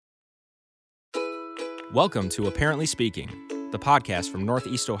Welcome to Apparently Speaking, the podcast from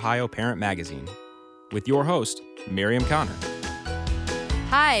Northeast Ohio Parent Magazine, with your host, Miriam Connor.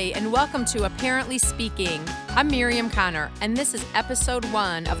 Hi, and welcome to Apparently Speaking. I'm Miriam Connor, and this is episode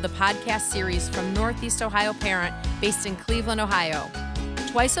 1 of the podcast series from Northeast Ohio Parent, based in Cleveland, Ohio.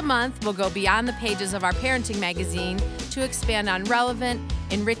 Twice a month, we'll go beyond the pages of our parenting magazine to expand on relevant,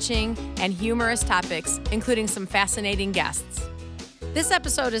 enriching, and humorous topics, including some fascinating guests. This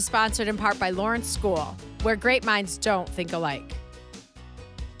episode is sponsored in part by Lawrence School, where great minds don't think alike.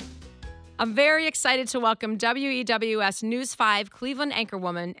 I'm very excited to welcome WEWS News 5 Cleveland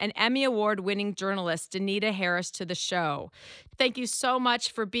anchorwoman and Emmy Award-winning journalist Danita Harris to the show. Thank you so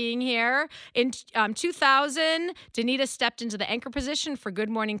much for being here. In 2000, Danita stepped into the anchor position for Good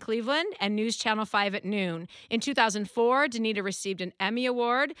Morning Cleveland and News Channel 5 at noon. In 2004, Danita received an Emmy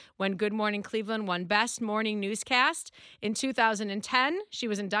Award when Good Morning Cleveland won Best Morning Newscast. In 2010, she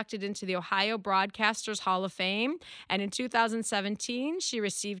was inducted into the Ohio Broadcasters Hall of Fame. And in 2017, she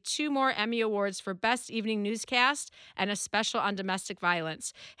received 2 more Emmy Awards for Best Evening Newscast and a special on domestic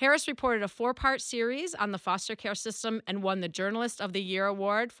violence. Harris reported a 4-part series on the foster care system and won the Journalist of the Year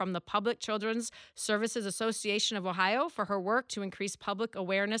Award from the Public Children's Services Association of Ohio for her work to increase public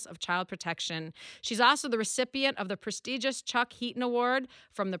awareness of child protection. She's also the recipient of the prestigious Chuck Heaton Award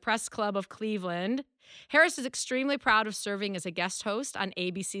from the Press Club of Cleveland. Harris is extremely proud of serving as a guest host on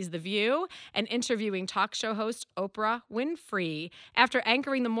ABC's The View and interviewing talk show host Oprah Winfrey. After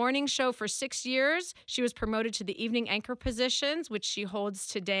anchoring the morning show for 6 years, she was promoted to the evening anchor positions, which she holds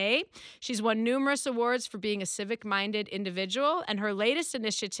today. She's won numerous awards for being a civic-minded individual, and her latest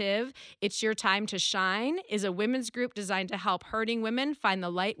initiative, It's Your Time to Shine, is a women's group designed to help hurting women find the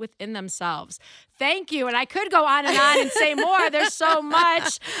light within themselves. Thank you, and I could go on and say more. There's so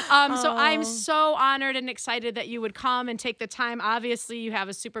much. So I'm so honored and excited that you would come and take the time. Obviously, you have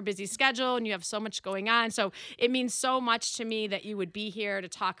a super busy schedule and you have so much going on. So it means so much to me that you would be here to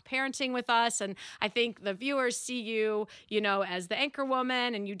talk parenting with us. And I think the viewers see you, as the anchor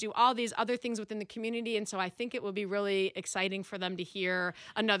woman, and you do all these other things within the community. And so I think it will be really exciting for them to hear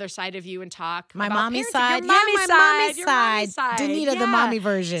another side of you and talk my about mommy parenting. side. Your mommy my side. mommy side. Danita, the mommy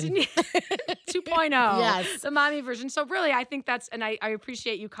version. 2.0. Yes. The mommy version. So really, I think and I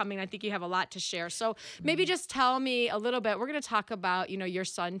appreciate you coming. I think you have a lot to share. So maybe just tell me a little bit. We're going to talk about, your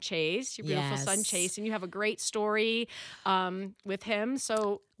son, Chase, your beautiful son, Chase, and you have a great story with him.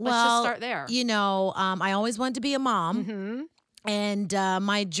 So let's just start there. I always wanted to be a mom. Mm-hmm. And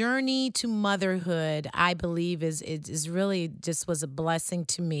my journey to motherhood, I believe, is really just was a blessing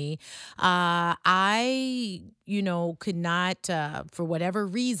to me. I could not, for whatever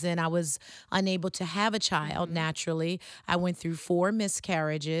reason, I was unable to have a child naturally. I went through 4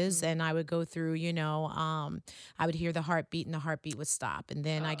 miscarriages, and I would go through, I would hear the heartbeat, and the heartbeat would stop. And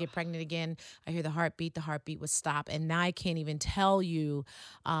then I get pregnant again. I hear the heartbeat would stop. And now I can't even tell you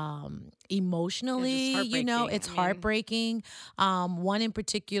emotionally, it's heartbreaking. One in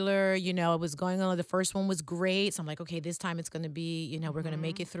particular, it was going on. The first one was great. So I'm like, okay, this time it's going to be, we're going to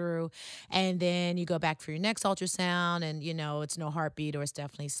make it through. And then you go back for your next ultrasound and, it's no heartbeat or it's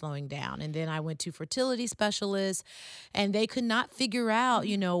definitely slowing down. And then I went to fertility specialists and they could not figure out,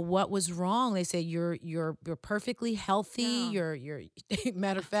 what was wrong. They said, you're perfectly healthy. Yeah. You're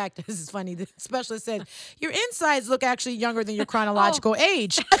matter of fact, this is funny. The specialist said, your insides look actually younger than your chronological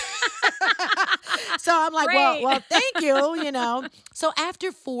age. So I'm like, well, thank you, So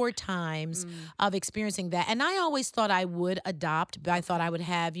after 4 times of experiencing that, and I always thought I would adopt, but I thought I would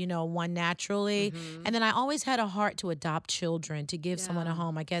have, one naturally. And then I always had a heart to adopt children, to give someone a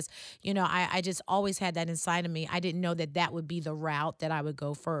home. I guess, I just always had that inside of me. I didn't know that would be the route that I would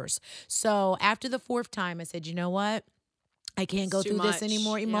go first. So after the 4th time, I said, you know what? I can't go through this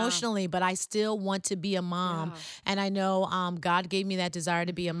anymore emotionally, but I still want to be a mom. Yeah. And I know God gave me that desire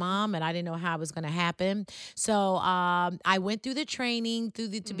to be a mom, and I didn't know how it was going to happen. So I went through the training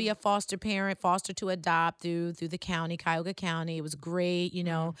to be a foster parent, foster to adopt through the county, Cuyahoga County. It was great,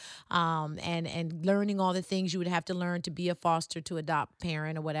 and learning all the things you would have to learn to be a foster to adopt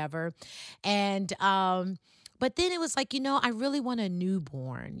parent or whatever. And but then it was like, I really want a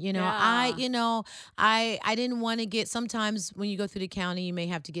newborn. I didn't want to get, sometimes when you go through the county, you may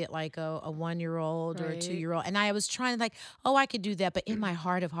have to get like a 1-year-old or a 2-year-old. And I was trying to I could do that. But in my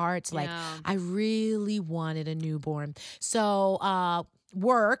heart of hearts, I really wanted a newborn. So,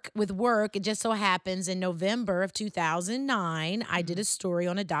 work, it just so happens in November of 2009, I did a story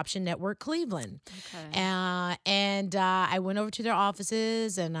on Adoption Network Cleveland. Okay. And I went over to their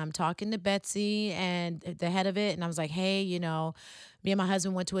offices and I'm talking to Betsy and the head of it. And I was like, hey, me and my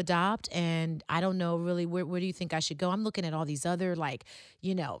husband went to adopt, and I don't know really where do you think I should go? I'm looking at all these other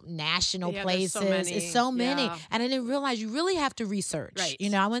national places. There's so many. It's so many. Yeah. And I didn't realize you really have to research. Right.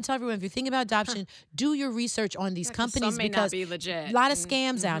 I want to tell everyone, if you're thinking about adoption, do your research on these companies some may because not be legit. a lot of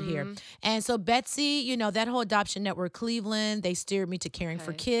scams out here. And so Betsy, that whole adoption network, Cleveland, they steered me to Caring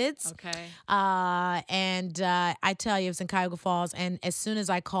for Kids. Okay. And I tell you, it was in Cuyahoga Falls. And as soon as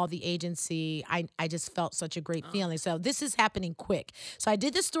I called the agency, I just felt such a great feeling. So this is happening quick. So I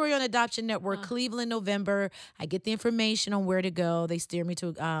did the story on Adoption Network, Cleveland, November. I get the information on where to go. They steer me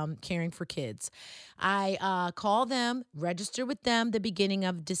to Caring for Kids. I call them, register with them the beginning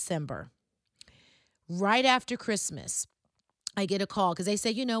of December. Right after Christmas, I get a call because they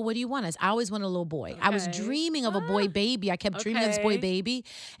say, what do you want? I always want a little boy. I was dreaming of a boy baby. I kept dreaming of this boy baby.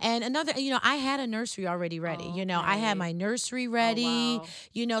 And another, I had a nursery already ready. I had my nursery ready,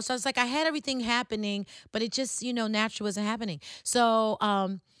 so it's like I had everything happening, but it just, naturally wasn't happening. So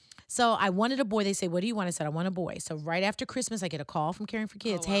I wanted a boy. They say, what do you want? I said, I want a boy. So right after Christmas, I get a call from Caring for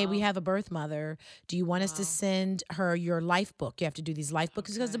Kids. Hey, we have a birth mother. Do you want us to send her your life book? You have to do these life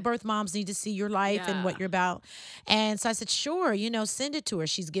books because the birth moms need to see your life and what you're about. And so I said, sure, send it to her.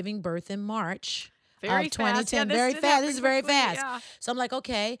 She's giving birth in March. Very of 2010. fast. Very fast. This is very fast. Yeah. So I'm like,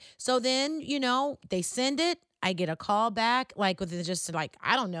 okay. So then, they send it. I get a call back, within just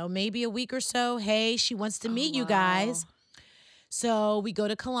I don't know, maybe a week or so. Hey, she wants to meet you guys. So we go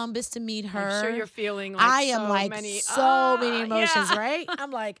to Columbus to meet her. I'm sure you're feeling so many emotions, yeah. right? I'm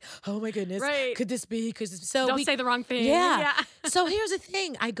like, oh my goodness, right. Could this be? So don't say the wrong thing. Yeah. So here's the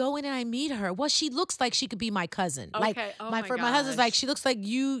thing: I go in and I meet her. Well, she looks like she could be my cousin. Okay. My husband's like, she looks like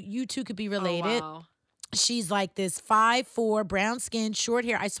you two could be related. Oh, wow. She's like this 5'4", brown skin, short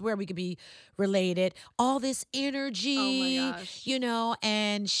hair. I swear we could be related. All this energy, oh my gosh.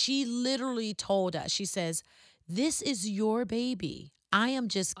 And she literally told us, she says, this is your baby. I am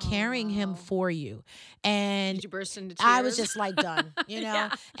just carrying him for you. And did you burst into tears? I was just done,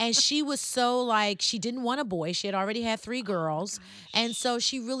 Yeah. And she was so she didn't want a boy. She had already had 3 girls. And so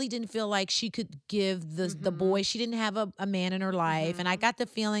she really didn't feel like she could give the boy. She didn't have a man in her life. And I got the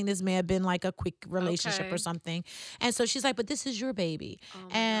feeling this may have been a quick relationship or something. And so she's like, but this is your baby.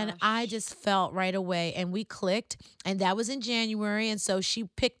 And I just felt right away. And we clicked. And that was in January. And so she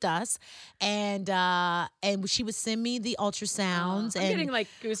picked us. And she would send me the ultrasounds. I'm getting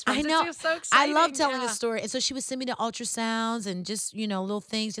goosebumps. I know. It's so exciting. I love telling the story. And so she would send me the ultrasounds and just, little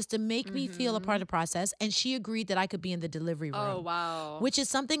things just to make me feel a part of the process. And she agreed that I could be in the delivery room. Oh, wow. Which is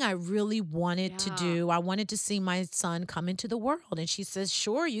something I really wanted to do. I wanted to see my son come into the world. And she says,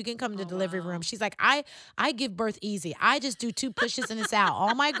 sure, you can come to the delivery room. She's like, I give birth easy. I just do 2 pushes and it's out.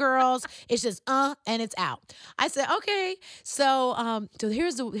 All my girls, it's just and it's out. I said, okay. So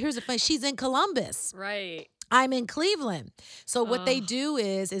here's the fun. She's in Columbus. Right. I'm in Cleveland. So what they do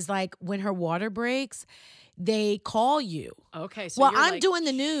is when her water breaks, they call you. Okay. So well, you're I'm doing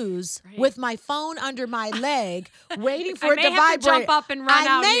the news right. with my phone under my leg, waiting for it to have vibrate. To jump up and run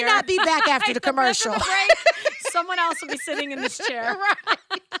out I may here. not be back after the commercial. After the break, someone else will be sitting in this chair.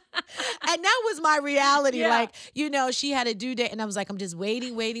 Right. And that was my reality. Yeah. She had a due date, and I was like, I'm just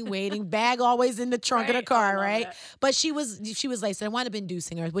waiting. Bag always in the trunk of the car, right? It. But she was late, so I wound up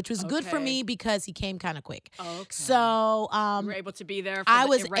inducing her, which was good for me because he came kind of quick. Okay. So you were able to be there. I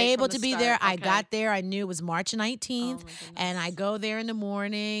was able to be start. there. Okay. I got there. I knew it was March 19th, and I go there in the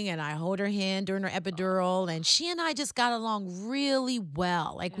morning, and I hold her hand during her epidural, and she and I just got along really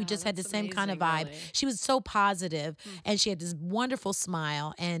well. We just had the same kind of vibe. Really. She was so positive, and she had this wonderful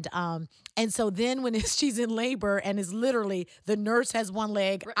smile, and so then when she's in labor and is literally the nurse has one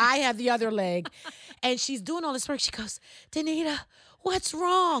leg, I have the other leg, and she's doing all this work. She goes, Danita, what's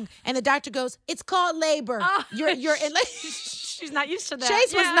wrong? And the doctor goes, it's called labor. Oh, you're in labor. She's not used to that.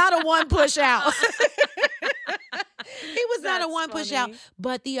 Chase was not a one push out. He was not a one push out.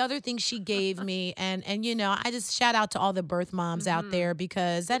 But the other thing she gave me, and I just shout out to all the birth moms out there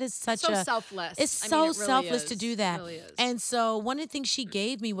because that is such so selfless. It's it really selfless is. to do that. It really is. And so one of the things she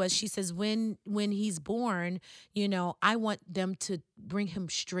gave me was she says when he's born, I want them to bring him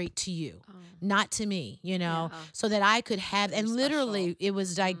straight to you, not to me, so that I could have. And literally, it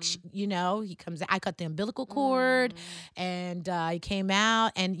was like he comes. I cut the umbilical cord, and he came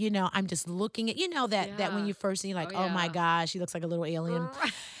out, and I'm just looking at that when you first see you're like, oh my gosh, he looks like a little alien.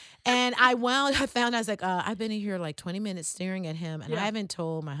 And I found I was like, I've been in here 20 minutes staring at him, and I haven't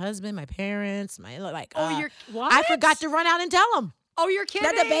told my husband, my parents, you're what? I forgot to run out and tell him. Oh, you're kidding?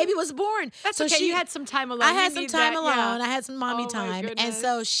 That the baby was born. That's so okay. You had some time alone. I had some time alone. Yeah. I had some mommy time. Goodness. And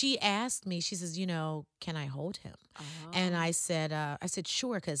so she asked me, she says, can I hold him? And I said,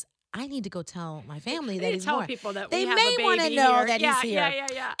 sure, because I need to go tell my family We that need to he's tell born. people that They we have may a baby want to know here. that Yeah, he's here.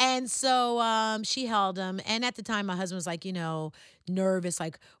 Yeah. And so she held him. And at the time, my husband was like, nervous,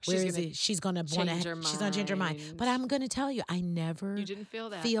 like, where is he? She's going to change her mind. But I'm going to tell you, I never You didn't feel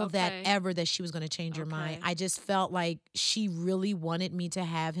that. that ever that she was going to change her mind. I just felt like she really wanted me to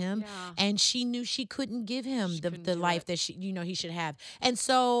have him. Yeah. And she knew she couldn't give him couldn't the do life it. that he should have. And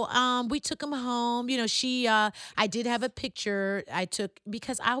so we took him home. I did have a picture I took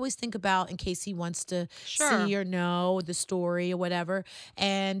because I always think about in case he wants to Sure. see or know the story or whatever.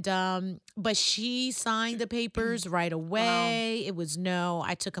 And but she signed the papers right away. It was no.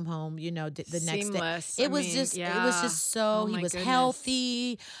 I took him home. The next Seamless. day. It I was mean, just. It yeah. was just so. Oh, He my was goodness.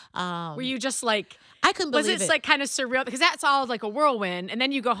 healthy. Were you just like? I couldn't believe Was it like kind of surreal? Because that's all like a whirlwind, and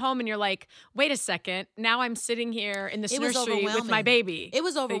then you go home and you're like, "Wait a second! Now I'm sitting here in this It was nursery with my overwhelming. baby." It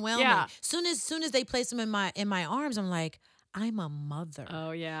was overwhelming. Yeah. Soon as they placed him in my arms, I'm like, I'm a mother.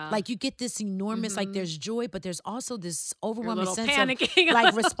 Oh yeah. Like you get this enormous, like there's joy, but there's also this overwhelming little sense panicking. of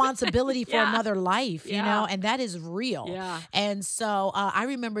like responsibility for Yeah. another life, Yeah. and that is real. Yeah. And so I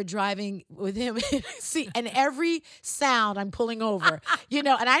remember driving with him, and every sound I'm pulling over, and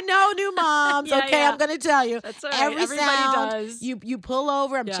I know new moms. Yeah, okay, yeah. I'm gonna tell you, That's all right. every Everybody sound does. you pull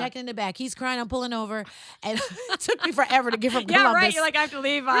over. I'm Yeah. checking in the back. He's crying. I'm pulling over, and it took me forever to get from yeah, Columbus. right. You're like, I have to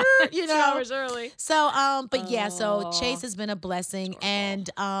leave 2 hours early. So, so Oh. Chase has been a blessing, and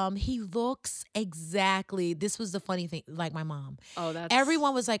he looks exactly. This was the funny thing, like my mom. Oh, that's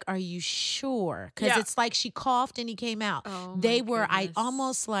Everyone was like, "Are you sure?" Because Yeah. it's like she coughed and he came out. Oh, They my were goodness.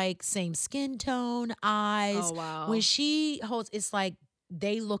 almost like same skin tone, eyes. Oh, wow. When she holds, it's like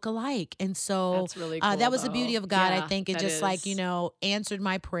they look alike, and so That's really cool, that was the beauty though. of God. I Yeah, think it that just like is. answered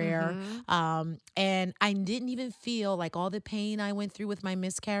my prayer. Mhm. And I didn't even feel like all the pain I went through with my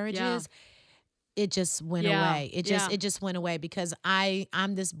miscarriages. It just went Yeah, away. It yeah. just went away because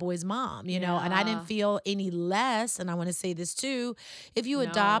I'm this boy's mom, and I didn't Yeah. feel any less. And I want to say this too: if you No.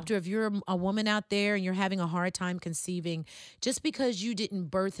 adopt, or if you're a woman out there and you're having a hard time conceiving, just because you didn't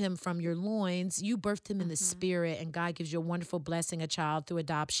birth him from your loins, you birthed him in the spirit, and God gives you a wonderful blessing, a child through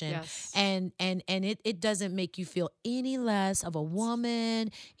adoption. Yes. And it doesn't make you feel any less of a woman,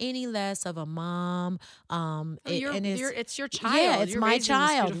 any less of a mom. It's your child. Yeah, it's You're my raising this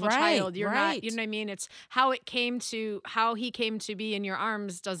child, beautiful right, child. You're right. not. You know what I mean? It's how he came to be in your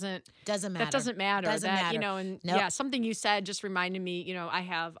arms doesn't Doesn't matter. That doesn't matter. Doesn't that, matter. And Nope. yeah, something you said just reminded me, I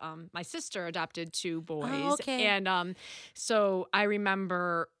have my sister adopted 2 boys. Oh, okay. And so I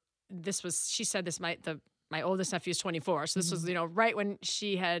remember she said this, my oldest nephew is 24. So this was, right when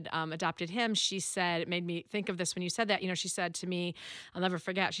she had adopted him, she said, it made me think of this when you said that, she said to me, I'll never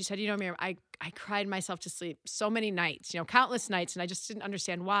forget. She said, Miriam, I cried myself to sleep so many nights, countless nights. And I just didn't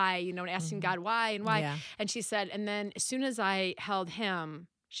understand why, and asking God why and why. Yeah. And she said, and then as soon as I held him,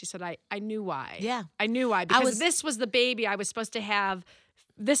 she said, I knew why. Yeah. I knew why. Because this was the baby I was supposed to have.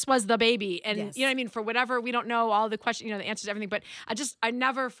 This was the baby. And Yes. you know what I mean? For whatever, we don't know all the questions, the answers to everything, but I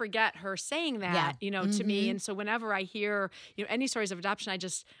never forget her saying that, to me. And so whenever I hear, any stories of adoption, I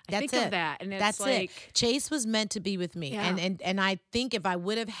think of that. And it's That's like, it. Chase was meant to be with me. Yeah. And I think if I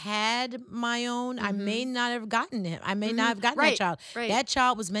would have had my own, I may not have gotten him. I may not have gotten Right, that child. right. That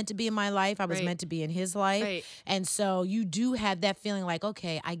child was meant to be in my life. I was Right. meant to be in his life. Right. And so you do have that feeling like,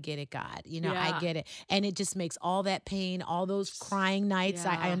 okay, I get it, God. I Yeah. get it. And it just makes all that pain, all those crying nights.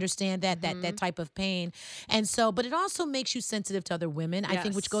 I Yeah. understand that type of pain. And so, but it also makes you sensitive to other women, I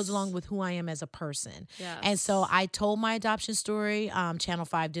think, which goes Yes. along with who I am as a person. Yes. And so I told my adoption story. Channel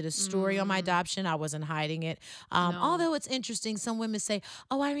 5 did a story on my adoption. I wasn't hiding it. Although it's interesting, some women say,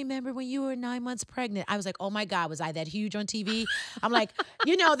 oh, I remember when you were 9 months pregnant. I was like, oh my God, was I that huge on TV? I'm like,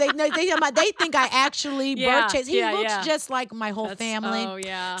 they think I actually Yeah, birth Chase. He yeah, looks yeah. just like my whole family. Oh,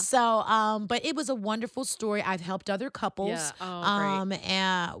 yeah. So, but it was a wonderful story. I've helped other couples Yeah. Oh,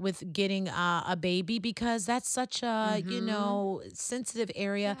 great. with getting a baby because that's such a, sensitive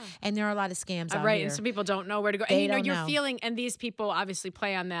area. And there are a lot of scams out Right, here. and some people don't know where to go. They And don't you're know. feeling, and these people obviously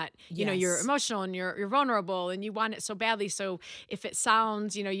play on that. You're Yes. emotional and you're vulnerable and you want it so badly. So if it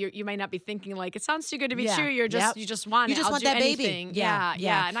sounds, you might not be thinking like it sounds too good to be Yeah. true. You just want You it. just I'll want do that baby. anything. Yeah,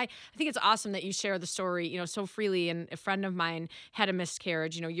 yeah. And I think it's awesome that you share the story, so freely. And a friend of mine had a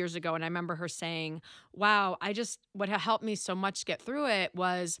miscarriage, years ago, and I remember her saying, "Wow, what helped me so much get through it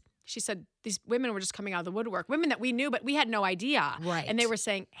was." She said, these women were just coming out of the woodwork, women that we knew, but we had no idea. Right. And they were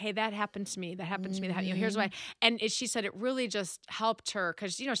saying, hey, that happened to me. That happened to me. That, here's why. And she said it really just helped her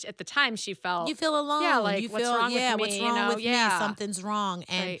because, at the time she felt. You feel alone. Yeah, like, what's what's wrong with me? What's wrong with me? Yeah. Something's wrong.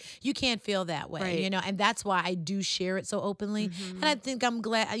 And you can't feel that way, and that's why I do share it so openly. And I think I'm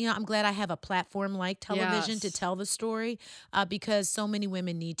glad, I'm glad I have a platform like television to tell the story because so many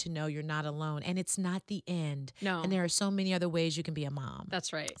women need to know you're not alone. And it's not the end. No. And there are so many other ways you can be a mom.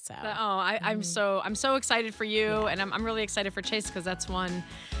 That's right. So. I'm so excited for you, and I'm really excited for Chase because that's one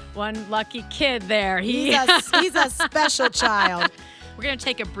lucky kid there. He's a special child. We're going to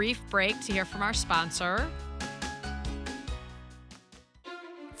take a brief break to hear from our sponsor.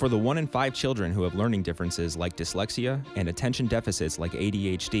 For the 1 in 5 children who have learning differences like dyslexia and attention deficits like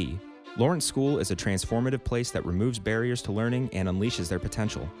ADHD, Lawrence School is a transformative place that removes barriers to learning and unleashes their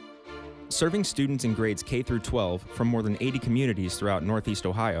potential. Serving students in grades K through 12 from more than 80 communities throughout Northeast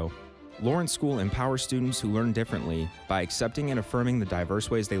Ohio, Lawrence School empowers students who learn differently by accepting and affirming the diverse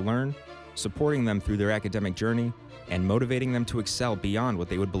ways they learn, supporting them through their academic journey, and motivating them to excel beyond what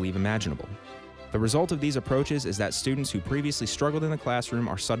they would believe imaginable. The result of these approaches is that students who previously struggled in the classroom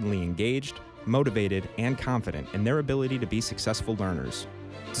are suddenly engaged, motivated, and confident in their ability to be successful learners.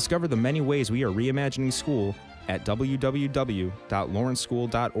 Discover the many ways we are reimagining school at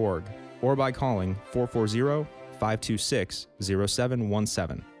www.lawrenceschool.org or by calling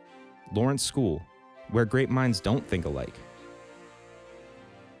 440-526-0717. Lawrence School, where great minds don't think alike.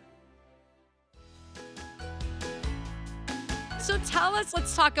 So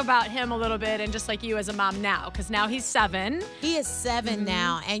let's talk about him a little bit and just like you as a mom now, because now he's 7. He is 7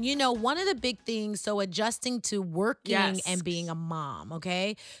 now. And one of the big things, so adjusting to working and being a mom,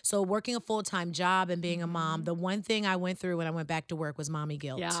 okay? So working a full-time job and being a mom, the one thing I went through when I went back to work was mommy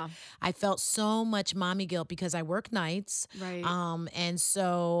guilt. Yeah. I felt so much mommy guilt because I work nights. Right. And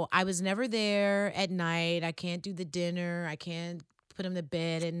so I was never there at night. I can't do the dinner. I can't put him to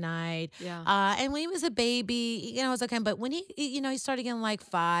bed at night. Yeah. And when he was a baby, it was okay. But when he started getting like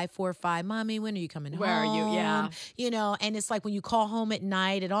 4 or 5, Mommy, when are you coming home? Where are you? Yeah. And it's like when you call home at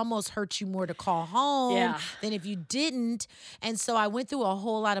night, it almost hurts you more to call home than if you didn't. And so I went through a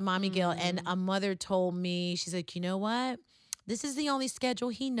whole lot of mommy guilt. And a mother told me, she's like, you know what? This is the only schedule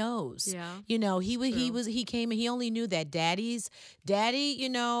he knows. Yeah. He came and he only knew that daddy, is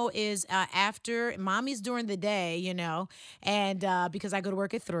after mommy's during the day, and because I go to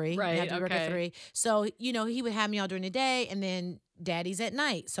work at 3. Right. I have to work at 3. So, he would have me all during the day and then daddy's at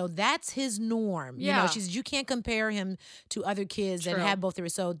night. So that's his norm. Yeah. She says you can't compare him to other kids that have both their.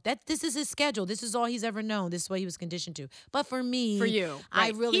 So this is his schedule. This is all he's ever known. This is what he was conditioned to. But for me,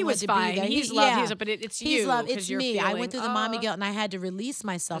 I really he wanted was to fine. be there. He's loved. But it's you. It's me. I went through the mommy guilt and I had to release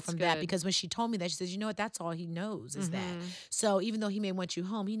myself from that because when she told me that, she says, that's all he knows is that. So even though he may want you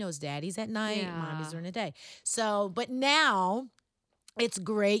home, he knows daddy's at night, mommy's during the day. So, but now it's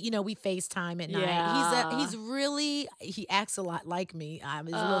great. We FaceTime at night. Yeah. He acts a lot like me.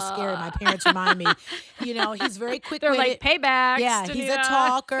 It's a little scary. My parents remind me, he's very quick-witted. They're like payback. Yeah, he's a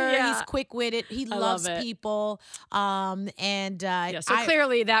talker. Yeah. He's quick-witted. He loves people. So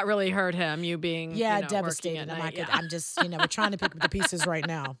clearly that really hurt him, you being devastated. Working at night. I'm just, we're trying to pick up the pieces right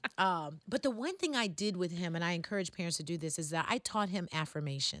now. But the one thing I did with him, and I encourage parents to do this, is that I taught him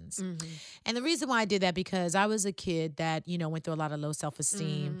affirmations. And the reason why I did that, because I was a kid that, went through a lot of low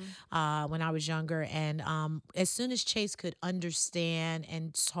self-esteem when I was younger. And as soon as Chase could understand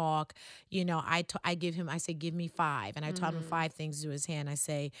and talk, I say, give me 5. And I taught him 5 things to his hand. I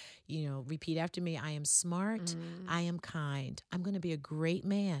say, repeat after me. I am smart. I am kind. I'm going to be a great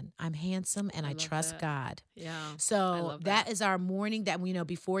man. I'm handsome and I trust God. Yeah. So that is our morning that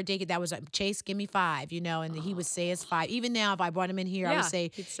before day, that was Chase, give me 5, and he would say his 5. Even now, if I brought him in here, I would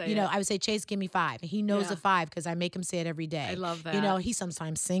say, I would say, Chase, give me 5. And he knows the 5 because I make him say it every day. I love that. He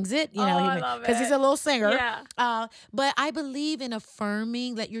sometimes sings it, I love it. because he's a little singer. Yeah. But I believe in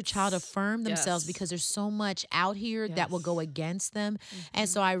affirming, let your child affirm themselves because there's so much out here that will go against them. And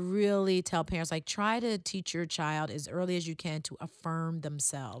so I really tell parents, try to teach your child as early as you can to affirm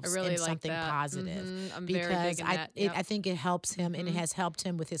themselves in something positive. I'm because very big in that. I think it helps him and it has helped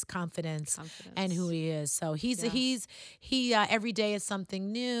him with his confidence and who he is. So he every day is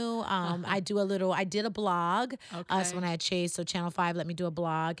something new. I did a blog. So when I had Chase, so Channel 5 5 let me do a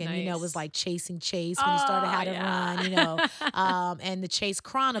blog, and you know, it was Nice. like Chasing Chase when he started How to Run, you know, and the Chase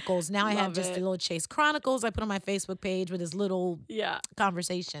Chronicles. Now I have Love just it. the little Chase Chronicles I put on my Facebook page with his little Yeah.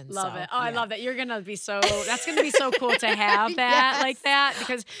 conversations. Love So, it. Oh, I yeah. love that. You're going to be that's going to be so cool to have that Yes. like that,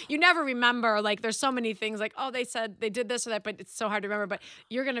 because you never remember, like there's so many things like, oh, they said they did this or that, but it's so hard to remember, but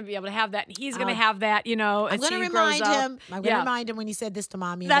you're going to be able to have that. And he's going to have that, you know, I'm as going to he grows remind up. him. I'm going to remind him when he said this to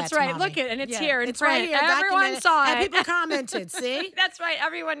mommy. And That's that to right. mommy. Look at, and it's Yeah. here in It's print. right here. Everyone documented, saw and it. people commented. See? That's right.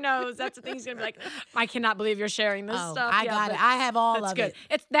 Everyone knows. That's the thing. He's gonna be like, I cannot believe you're sharing this Oh, stuff. I Yeah, got but it. I have all that's of good. it.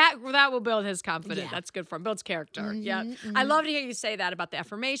 It's that will build his confidence. Yeah. That's good for him. Builds character. Yeah. I love to hear you say that about the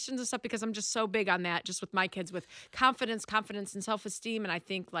affirmations and stuff, because I'm just so big on that, just with my kids, with confidence and self-esteem. And I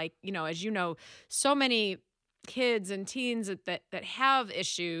think, like, you know, as you know, so many kids and teens that have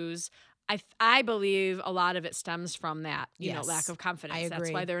issues. I believe a lot of it stems from that, you know, Yes, lack of confidence. I That's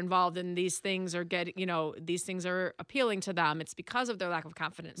agree. why they're involved in these things, or get, you know, these things are appealing to them. It's because of their lack of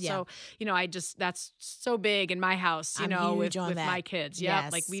confidence. Yeah. So, you know, that's so big in my house, you I'm know, huge with on that. my kids. Yeah.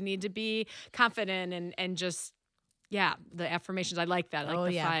 Yes. Like, we need to be confident and just, yeah, the affirmations. I like that. I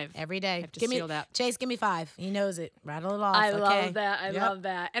like the 5. Every day. I have to Give me seal that. Chase. Give me 5. He knows it. Rattle it off. I okay? love that. I Yep. love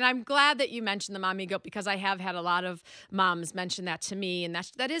that. And I'm glad that you mentioned the mommy guilt, because I have had a lot of moms mention that to me. And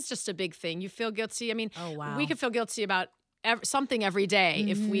that is just a big thing. You feel guilty. I mean, Oh, wow. we could feel guilty about something every day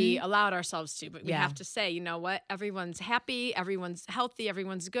if we allowed ourselves to, but we Yeah. have to say, you know what, everyone's happy, everyone's healthy,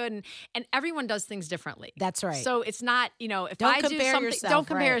 everyone's good, and everyone does things differently. That's right. So it's not, you know, if Don't I do compare something, yourself, don't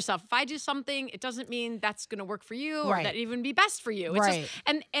compare right. yourself. If I do something, it doesn't mean that's going to work for you, or Right. that even be best for you. It's Right.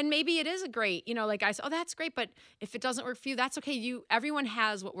 just, and maybe it is a great, you know, like I said, oh, that's great, but if it doesn't work for you, that's okay. Everyone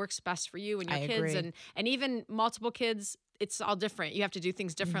has what works best for you and your I kids, agree. and even multiple kids. It's all different. You have to do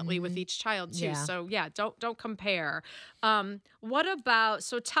things differently with each child too. Yeah. So yeah, don't compare. What about,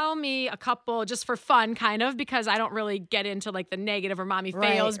 so tell me a couple, just for fun, kind of, because I don't really get into like the negative or mommy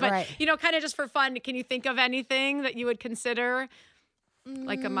Right, fails, but right. you know, kind of just for fun. Can you think of anything that you would consider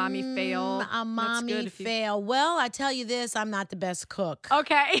like a mommy fail? A That's mommy good if you- fail. Well, I tell you this, I'm not the best cook.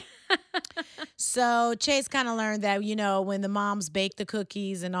 Okay. So Chase kind of learned that, you know, when the moms bake the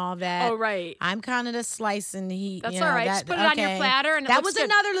cookies and all that. Oh, right. I'm kind of the slicing. That's you know, all right. That, Just put it on your platter and it that looks was good.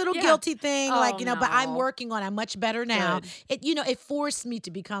 another little Yeah. guilty thing, Oh, like, you know. But I'm no. working on. I'm much better now. Good. It forced me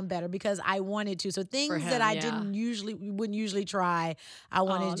to become better because I wanted to. So things him, that I yeah. wouldn't usually try, I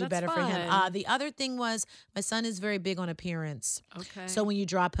wanted to do that's better for him. fun. The other thing was my son is very big on appearance. Okay. So when you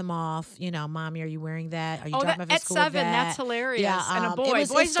drop him off, you know, mommy, are you wearing that? Are you Oh, dropping that, him off at school with 7, that? that's hilarious. Yeah, And a it boy. was-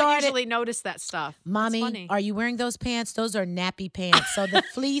 it Boys don't started- usually notice that stuff. That's Mommy, funny. are you wearing those pants? Those are nappy pants. So the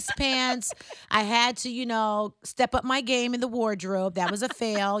fleece pants, I had to, you know, step up my game in the wardrobe. That was a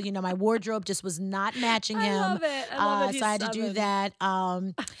fail. You know, my wardrobe just was not matching I him. love it. I love that So I had he's to do 7. that.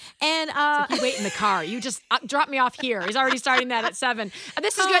 And You wait in the car. You just drop me off here. He's already starting that at 7.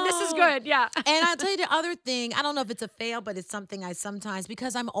 This is good. This is Oh. good. Yeah. And I'll tell you the other thing. I don't know if it's a fail, but it's something I sometimes,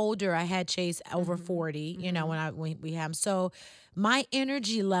 because I'm older. I had Chase over 40. You know, when we have him. So my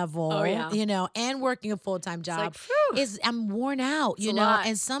energy level, Oh, yeah. you know, and working a full-time like, job phew. is I'm worn out. It's You a know, lot.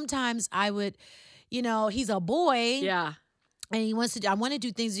 and sometimes I would, you know, he's a boy. Yeah. And he wants to. I want to do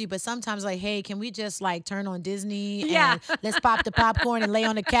things with you, but sometimes like, hey, can we just like turn on Disney Yeah. and let's pop the popcorn and lay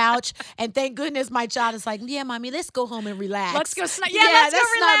on the couch? And thank goodness my child is like, yeah, mommy, let's go home and relax. Let's go snuggle. Yeah, let's go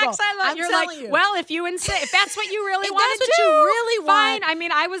relax. I love. I'm You're telling like, you. well, if you insist, if that's what you really If want that's to what do, you really fine. want. I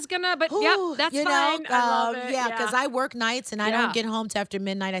mean, I was gonna, but Ooh, yep, that's you fine. know, I love it. Yeah, because I work nights and I Yeah. don't get home till after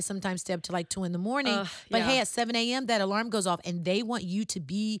midnight. I sometimes stay up to like 2 a.m. Ugh, But yeah. hey, at 7 a.m. that alarm goes off, and they want you to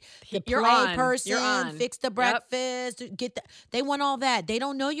be the You're play on. person, You're on. fix the Yep. breakfast, get the. They want all that. They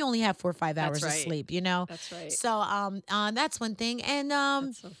don't know you only have 4 or 5 hours That's of right. sleep. You know. That's right. So that's one thing, and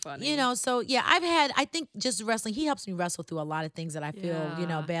That's so funny. you know, so yeah, I think just wrestling. He helps me wrestle through a lot of things that I feel, you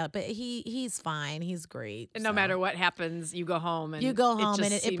know, Yeah. bad. But he's fine. He's great. And no so. matter what happens, you go home and You go home just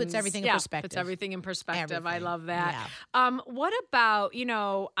and it puts seems- everything in yeah, perspective. Puts everything in perspective. I Everything. love that. Yeah. What about, you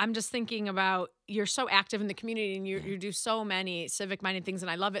know, I'm just thinking about, you're so active in the community and you do so many civic minded things and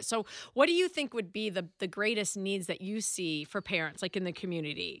I love it. So what do you think would be the greatest needs that you see for parents like in the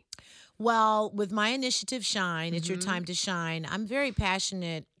community? Well, with my initiative, Shine, it's your Mm-hmm. time to shine. I'm very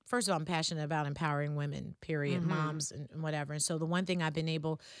passionate. First of all, I'm passionate about empowering women, period, Mm-hmm. moms and whatever. And so the one thing I've been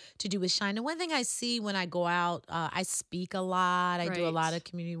able to do is shine. The one thing I see when I go out, I speak a lot. I do a lot Right. of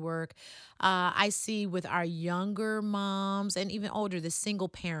community work. I see with our younger moms and even older, the single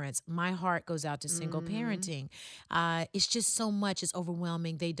parents, my heart goes out to single parenting. It's just so much. It's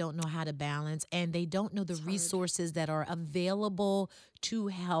overwhelming. They don't know how to balance, and they don't know the resources that are available to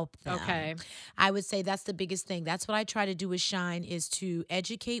help them. Okay. I would say that's the biggest thing. That's what I try to do with Shine, is to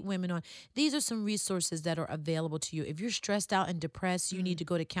educate women on these are some resources that are available to you. If you're stressed out and depressed, you need to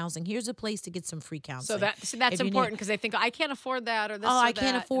go to counseling. Here's a place to get some free counseling. So that's important, because they think, I can't afford that, or this or I that.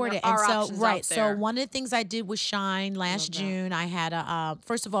 can't afford it. There And are so, options right. out there. So one of the things I did with Shine last June, I had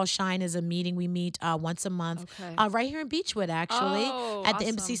first of all, Shine is a meeting. We meet once a month, Okay. right here in Beechwood, actually, Oh, at the awesome.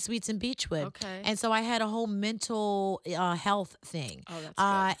 Embassy Suites in Beechwood. Okay. And so I had a whole mental health thing. Oh,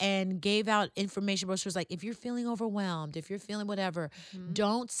 that's good. And gave out information brochures like, if you're feeling overwhelmed, if you're feeling whatever, Mm-hmm.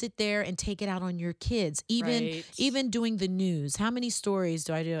 don't sit there and take it out on your kids. Right. Even doing the news. How many stories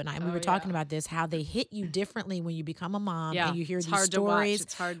do I do? And we were talking about this, how they hit you differently when you become a mom Yeah. and you hear It's these hard to watch. stories.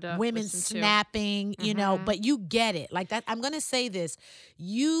 It's hard to women listen to. snapping, you know, but you get it. Like that. I'm going to say this.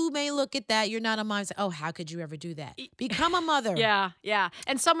 You may look at that. You're not a mom and say, oh, how could you ever do that? Become a mother. Yeah.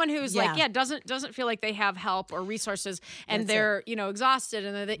 And someone who's Yeah. doesn't feel like they have help or resources, and That's they're, exhausted,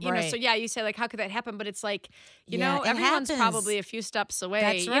 and they're, Right. so yeah, you say, like, how could that happen? But it's like, It everyone's happens. probably a few steps away.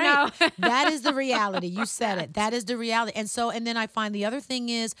 That's right. You know? That is the reality. You said it. That is the reality. And then I find the other thing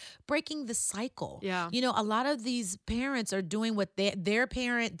is breaking the cycle. Yeah. A lot of these parents are doing what their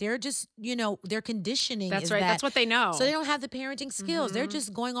parent, they're just, their conditioning That's is right. that. That's what they know. So they don't have the parenting skills. They're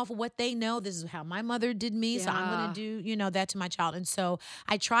just going off of what they know. This is how my mother did me, so I'm going to do, that to my child. And so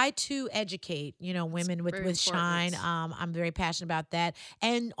I try to educate, women with very Shine. important. I'm very passionate about that.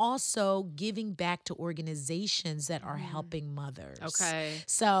 And also giving back to organizations that are helping mothers. Okay.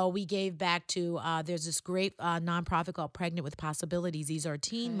 So we gave back to there's this great nonprofit called Pregnant with Possibilities. These are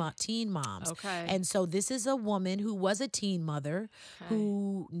teen moms. Okay. And so this is a woman who was a teen mother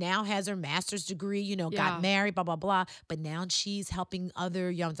who now has her master's degree, Yeah. got married, blah, blah, blah. But now she's helping other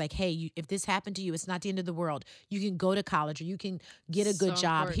young, like, hey, if this happened to you, it's not the end of the world. You can go to college or you can get a good So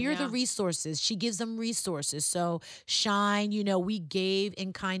job. important, Here are the yeah. resources. She gives them resources. So Shine, we gave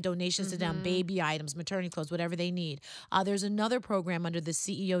in-kind donations to them, baby items, maternity clothes, whatever they need. There's another program under the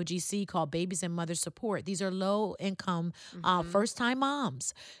CEOGC called Babies and Mother Support. These are low-income, first-time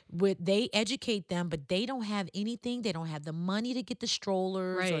moms. They educate them, but they don't have anything. They don't have the money to get the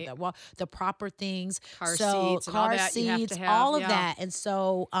strollers Right. or the proper things. Car So seats and all car that you have to seats, have, all of yeah. that. And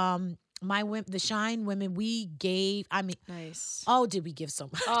so the Shine women, we gave, Nice. oh, did we give so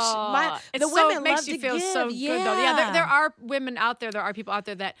much? Oh, The women makes love you to feel give. so good though. Yeah, there are women out there. There are people out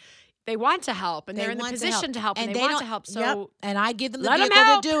there that they want to help, and they're in the position to help, and they want to help. So yep. And I give them the let 'em vehicle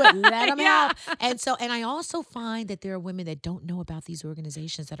help. to do it. Let them Yeah. help. And I also find that there are women that don't know about these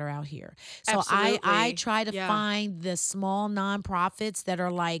organizations that are out here. So I Absolutely. try to Yeah. find the small nonprofits that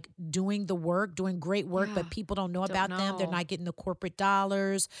are like doing the work, doing great work, Yeah. but people don't know Don't about them. They're know. not getting the corporate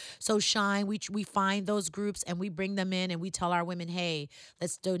dollars. So Shine, we find those groups and we bring them in and we tell our women, hey,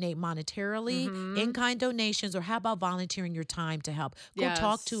 let's donate monetarily, in-kind donations, or how about volunteering your time to help?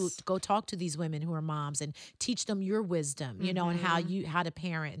 Go talk to these women who are moms and teach them your wisdom, and how to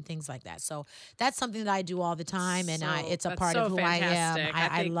parent and things like that. So that's something that I do all the time, and it's a That's part so of who I am. fantastic.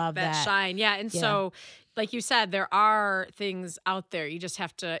 I think love that. Shine. Yeah, and so like you said, there are things out there. You just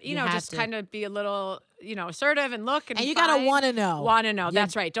have to, have just to. kind of be a little, assertive and look and you gotta find. want to know. Want to know.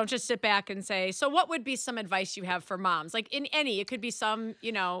 That's right. Don't just sit back and say, so what would be some advice you have for moms? Like in it could be some,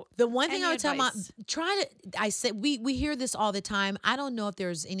 The one thing any I would tell advice? I said, we hear this all the time. I don't know if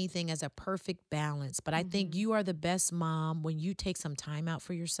there's anything as a perfect balance, but I think you are the best mom when you take some time out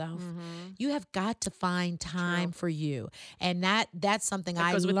for yourself. You have got to find time for you. And that's something that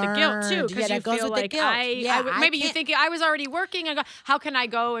I goes learned. with the guilt too, because that you goes feel with the like guilt. maybe you think I was already working. And how can I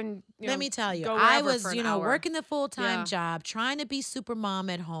go and let me tell you, go I wherever was, for an hour? working the full-time Yeah. job, trying to be super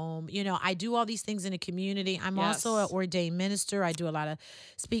mom at home. I do all these things in the community. I'm also an Yes. ordained minister. I do a lot of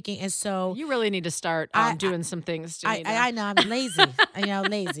speaking. And so You really need to start doing some things. Janita. I know I'm lazy.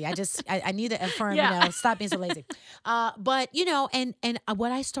 Lazy. I need to affirm, Yeah. stop being so lazy. But and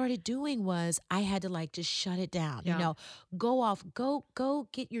what I started doing was I had to like just shut it down. Yeah. Go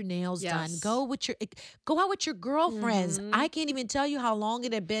get your nails done. Yes. Go out with your girlfriends. I can't even tell you how long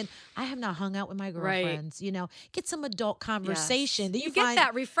it had been. I have not hung out with my Right. girlfriends. Get some adult conversation. Yes. Then You find, get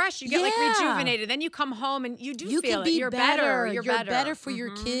that refreshed. You get like Yeah. rejuvenated. Then you come home and you do you feel can be it. You're better. You're better for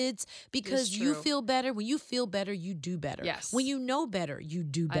your kids because It's you true. feel better. When you feel better, you do better. Yes. When you know better, you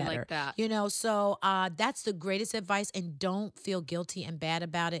do I better. like that. So that's the greatest advice. And don't feel guilty and bad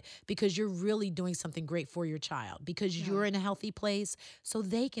about it because you're really doing something great for your child because you're in a healthy place so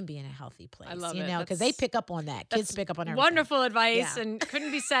they can be in a healthy place. I love it. Because they pick up on that. Kids pick up on everything. Wonderful advice Yeah. and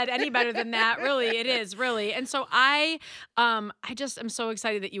couldn't be said any any better than that. Really, it is really. And so I just am so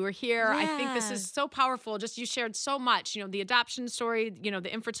excited that you were here. I think this is so powerful. Just you shared so much, the adoption story,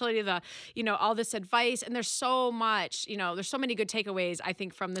 the infertility, all this advice. And there's so much, there's so many good takeaways, I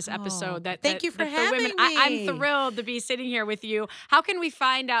think, from this episode thank you for having me. I'm thrilled to be sitting here with you. How can we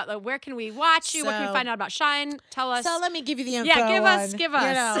find out, where can we watch you? What can we find out about Shine? Tell us. So let me give you the info. Yeah, give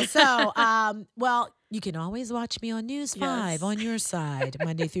us. Well, you can always watch me on News 5 on your side,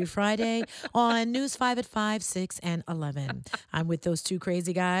 Monday through Friday on News 5 at 5, 6, and 11. I'm with those two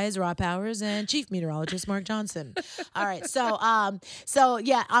crazy guys, Rob Powers and Chief Meteorologist Mark Johnson. All right, so I'm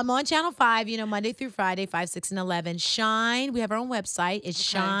on Channel 5, Monday through Friday, 5, 6, and 11. Shine, we have our own website. It's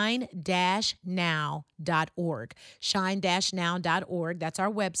shine-now.org. Shine-now.org. That's our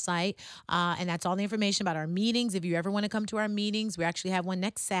website, and that's all the information about our meetings. If you ever want to come to our meetings, we actually have one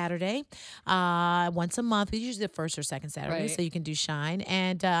next Saturday. Once a month, usually the first or second Saturday, so you can do Shine.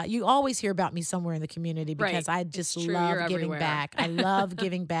 And you always hear about me somewhere in the community because I just love giving back. I love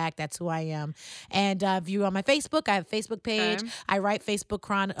giving back. That's who I am. And if you're on my Facebook, I have a Facebook page. Okay. I write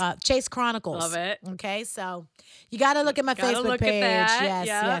Facebook Chase Chronicles. Love it. Okay, so you got to look at my Facebook page.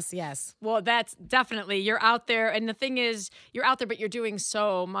 Yes. Well, that's definitely, you're out there. And the thing is, you're out there, but you're doing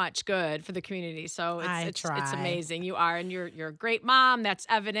so much good for the community. So it's amazing. You are, and you're a great mom. That's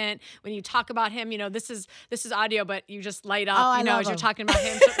evident when you talk about him. This is audio, but you just light up, as you're talking about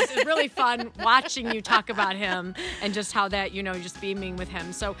him. So it's really fun watching you talk about him and just how that, just beaming with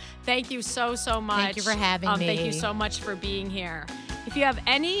him. So thank you so much. Thank you for having me. Thank you so much for being here. If you have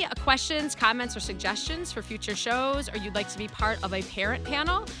any questions, comments, or suggestions for future shows, or you'd like to be part of a parent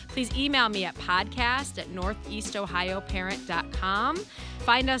panel, please email me at podcast@northeastohioparent.com.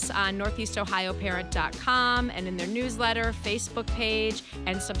 Find us on northeastohioparent.com and in their newsletter, Facebook page,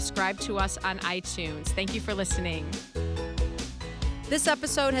 and subscribe to us on iTunes. Thank you for listening. This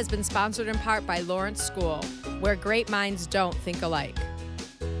episode has been sponsored in part by Lawrence School, where great minds don't think alike.